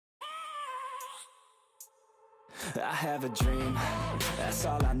I have a dream, that's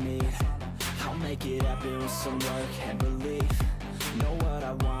all I need. I'll make it happen with some work and belief. Know what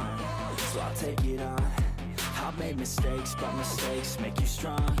I want, so I'll take it on. I've made mistakes, but mistakes make you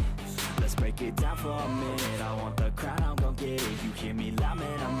strong. Let's break it down for a minute. I want the crown, I'm gon' get it. You hear me loud,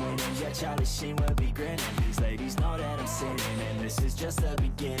 man, I'm winning. Yeah, Charlie Sheen will be grinning. These ladies know that I'm sinning, and this is just the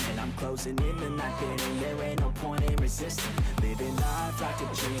beginning. I'm closing in the ninth inning. There ain't no point in resisting. Living life like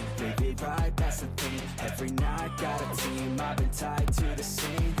a dream, live it right, that's the thing. Every night, got a team, I've been tied to the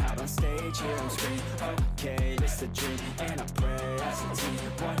scene. Out on stage, hear them scream, okay, this a dream. And I pray as a team,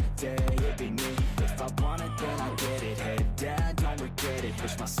 one day it'll be me. If I want it, then I get it. Head down, don't regret it.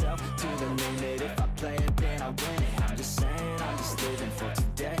 Push myself to the limit. If I play it, then I win it. I'm just saying, I'm just living for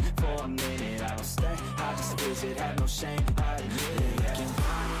today. For a minute, I don't stay, I just visit. Have no shame, I admit it. Looking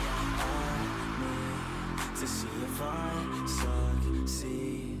right at me to see if I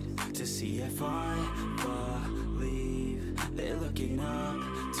succeed, to see if I believe. They're looking up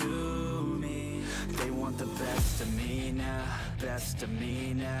to me. They want the best of me now, best of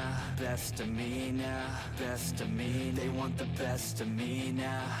me now, best of me now, best of me. They want the best of me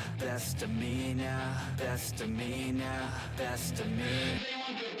now, best of me now, best of me now, best of me. They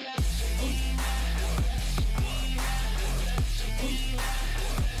want the best of me now.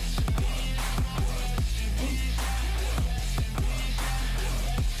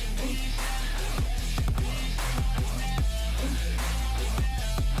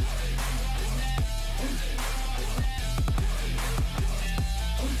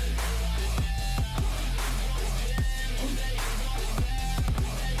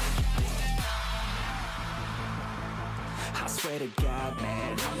 Swear to God,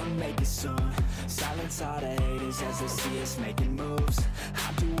 man, I'ma make it soon. Silence all the haters as they see us making moves.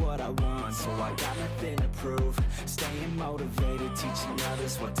 I do what I want, so I got nothing to prove. Staying motivated, teaching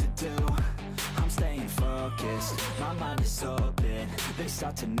others what to do. I'm staying focused, my mind is open. They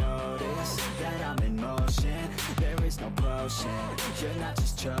start to notice that I'm in motion. There is no potion, you're not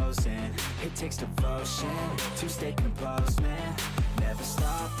just chosen. It takes devotion to stay composed, man. Never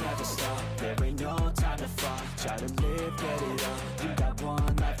stop, there ain't no time to fall. Try to live, get it up, you got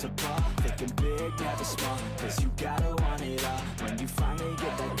one life to ball. Thinking big, never small, cause you gotta want it all. When you finally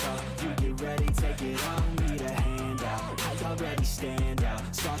get that call, you get ready, take it on. Need a handout, I already stand out.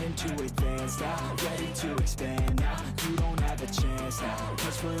 Starting to advance now, ready to expand now. You don't have a chance now,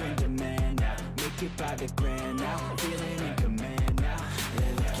 cause we're in demand now. Make it by the grand now, feeling in command now.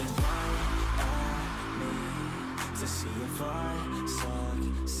 They're looking right at me to see if I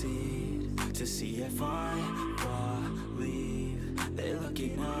succeed, to see if I believe. They're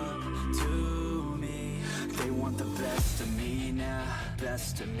looking up to me. They want the best of me now,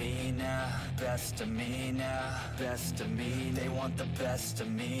 best of me now, best of me now, best of me. They want the best of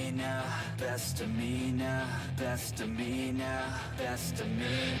me now, best of me now, best of me now, best of me.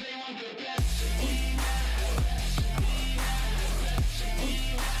 They want the best of me now.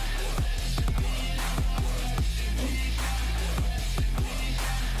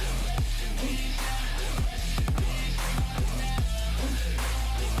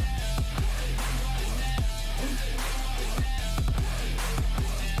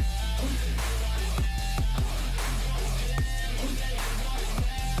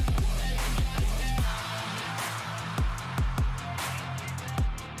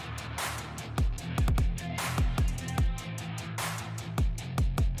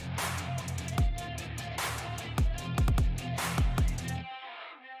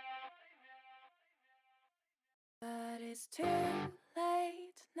 But it's too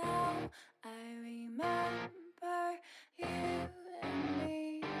late now. I remember you and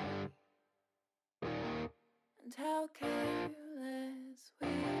me, and how careless we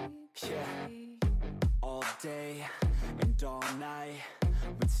could be. All day and all night,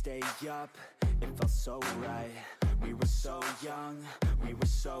 we'd stay up, it felt so right. We were so young, we were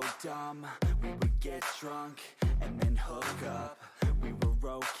so dumb. We would get drunk and then hook up. We were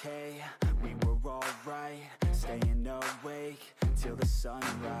okay, we were alright. Staying awake till the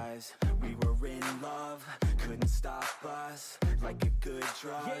sunrise. We were in love, couldn't stop us. Like a good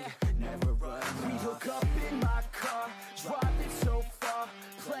drug, never run. We'd hook up in my car, drive it so far.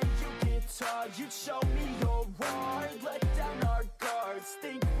 Play your guitar, you'd show me your art. Let down our guards,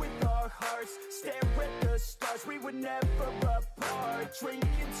 think with our hearts. Stare at the stars, we were never apart.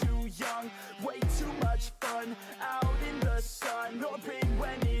 Drinking too young, way too much fun. Out in the sun, hoping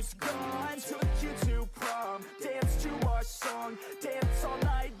when it's gone. Took you to prom, dance to our song. Dance all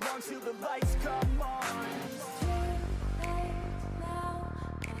night long till the lights come on. It's too late now.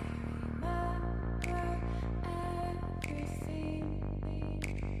 I remember everything,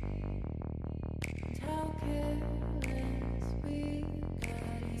 and how careless we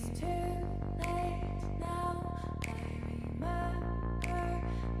got. It's too late now. I remember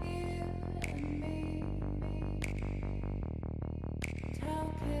you and me. And how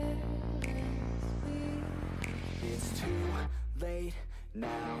careless we. It's too late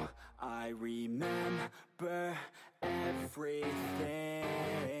now, I remember everything,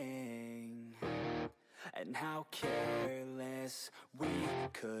 and how careless we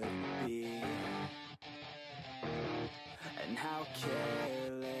could be, and how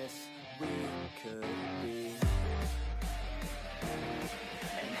careless we could be,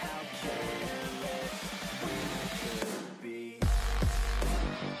 and how careless we could be.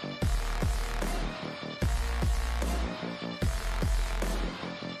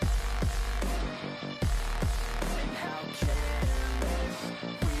 And how careless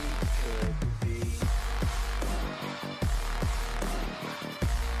we could be.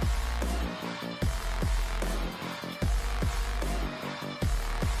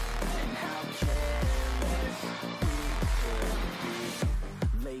 And how careless we could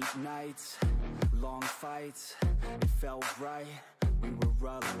be. Late nights, long fights, it felt right, we were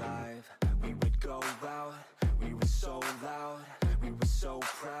alive. We would go out, we were so loud, we were so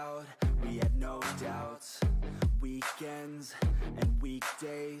proud, we had no doubts. Weekends and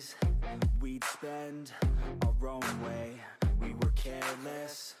weekdays, we'd spend our own way. We were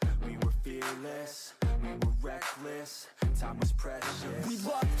careless, we were fearless, we were reckless, time was precious. We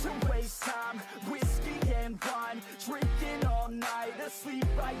loved to waste time, whiskey and wine, drinking all night, asleep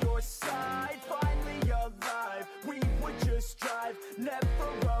by your side. Finally alive, we would just drive, never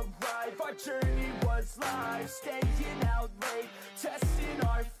arrive. Our journey was live, staying out late, testing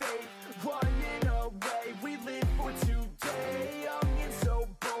our fate, running away. We live for today, young and so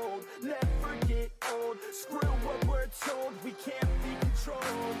bold, never get old. Screw what we're told, we can't be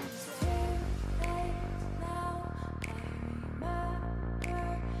controlled.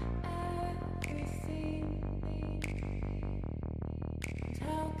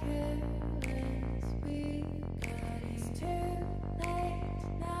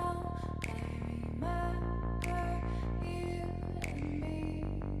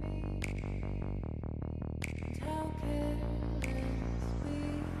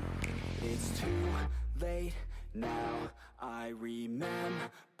 It's too late now, I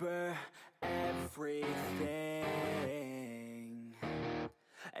remember everything,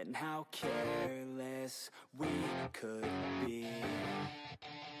 and how careless we could be,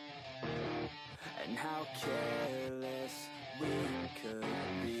 and how careless we could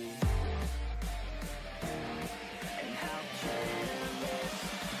be, and how careless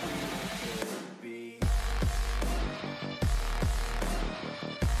we could be.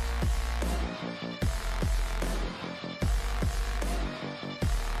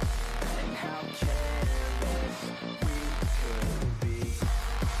 And how careless we could be.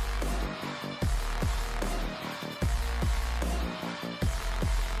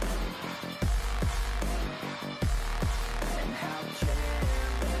 And how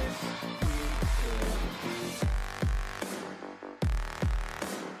careless we could be.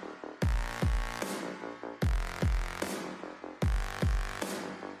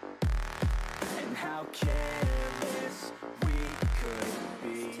 And how careless we could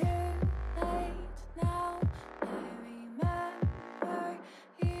be. Too late now. I remember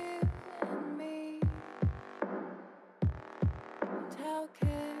you and me, and how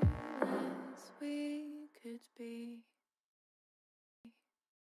careless we could be.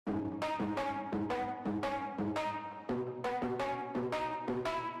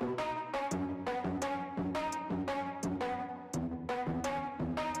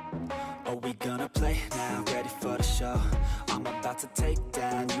 Are we gonna play now? Ready for the show? I'm about to take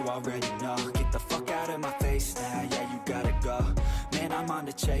down, you already know. Get the fuck out of my face now, yeah, you gotta go. Man, I'm on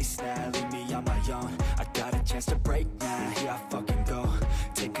the chase now, leave me on my own. I got a chance to break now, here I fucking go.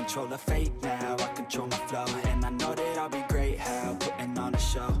 Take control of fate now, I control my flow. And I know that I'll be great, how putting on a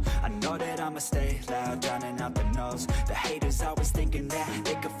show. I know that I'ma stay loud, drowning out the noise. The haters always thinking that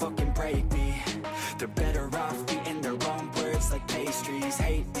they could fucking break me. They're better off eating their own words like pastries.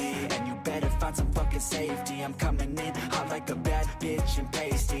 Hate me, and you better find some fucking safety. I'm coming in hot like a bad bitch in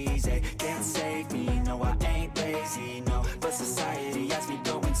pasties. They can't save me, no I ain't lazy, no. But society has me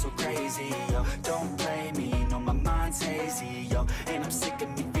going so crazy, yo. Don't blame me, no my mind's hazy, yo. And I'm sick of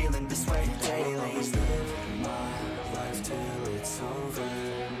me feeling this way daily. I'll always live my life till it's over,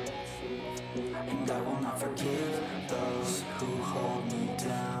 and I will not forgive those who hold me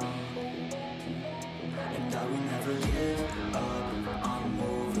down. And I will never give up, I'm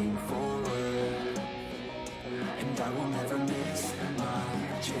moving forward. And I will never miss my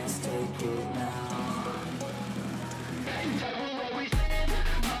chance, take it now.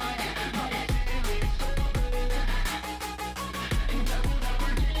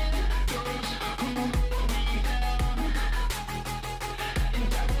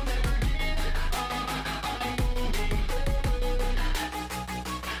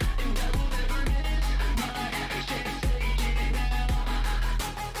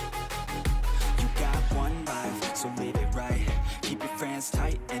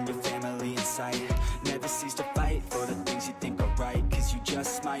 tight and your family in sight. Never cease to fight for the things you think are right, cause you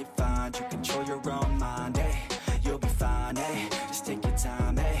just might find you control your own mind, hey. You'll be fine, hey. Just take your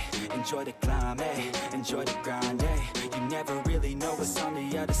time, hey. Enjoy the climb, hey. Enjoy the grind, hey. You never really know what's on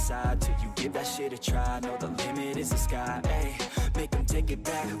the other side till you give that shit a try. Know the limit is the sky, hey. Make them take it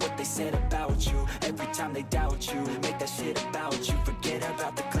back, what they said about you. Every time they doubt you, make that shit about you. Forget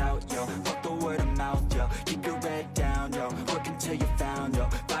about the clout, yo. Fuck the word of mouth, yo. Keep your head down, yo. Work until you're found, yo.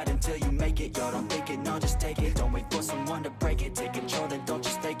 Fight until you make it, yo. Don't think it, no, just take it. Don't wait for someone to break it. Take control, then don't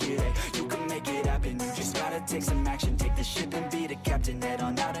just take it, hey. You can make it happen, you just gotta take some action. Take the ship and be the captain. Head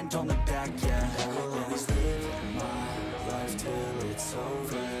on out and don't look back, yeah. I will always live my life till it's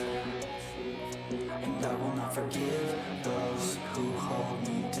over, and I will not forgive those who hold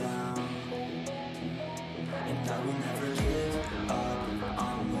me down, and I will never give